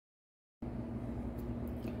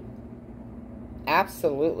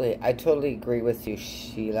absolutely. I totally agree with you,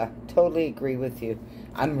 Sheila. Totally agree with you.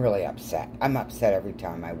 I'm really upset. I'm upset every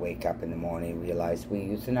time I wake up in the morning and realize we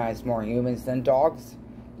euthanized more humans than dogs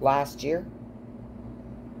last year.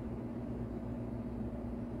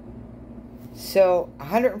 So,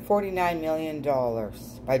 $149 million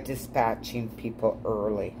by dispatching people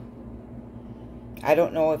early. I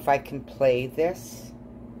don't know if I can play this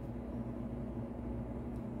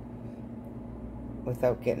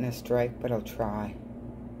without getting a strike, but I'll try.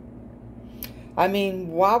 I mean,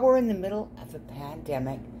 while we're in the middle of a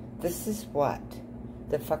pandemic, this is what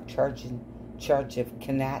the fuck charge of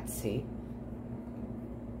Canatsi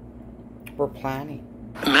we're planning.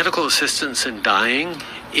 Medical assistance in dying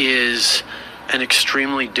is an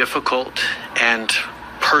extremely difficult and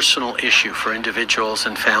personal issue for individuals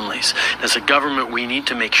and families. As a government, we need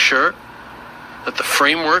to make sure that the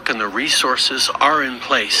framework and the resources are in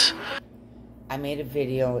place. I made a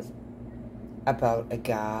video about a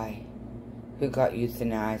guy who got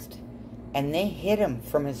euthanized, and they hid him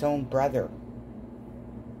from his own brother.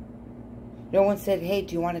 No one said, hey,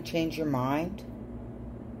 do you want to change your mind?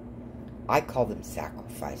 I call them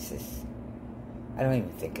sacrifices. I don't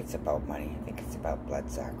even think it's about money. I think it's about blood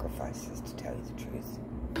sacrifices, to tell you the truth.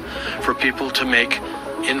 For people to make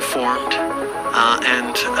informed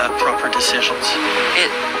and proper decisions.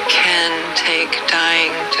 It can take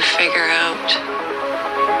dying to figure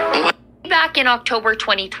out what. Back in October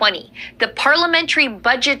 2020, the Parliamentary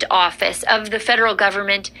Budget Office of the federal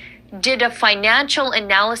government did a financial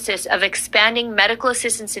analysis of expanding medical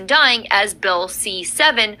assistance in dying as Bill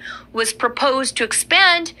C-7 was proposed to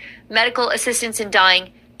expand medical assistance in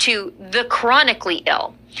dying to the chronically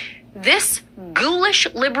ill. This ghoulish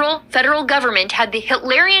liberal federal government had the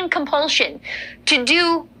Hitlerian compulsion to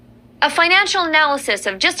do a financial analysis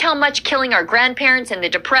of just how much killing our grandparents and the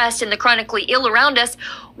depressed and the chronically ill around us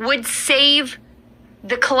would save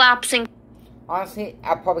the collapsing. Honestly,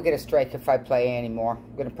 I'll probably get a strike if I play anymore.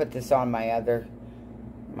 I'm going to put this on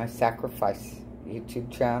my sacrifice YouTube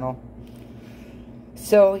channel.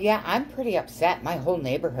 So, yeah, I'm pretty upset. My whole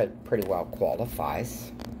neighborhood pretty well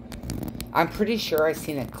qualifies. I'm pretty sure I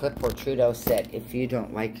seen a clip where Trudeau said, if you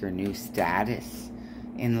don't like your new status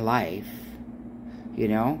in life, you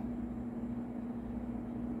know,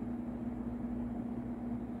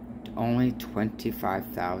 only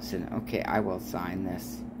 25,000. Okay, I will sign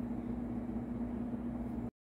this.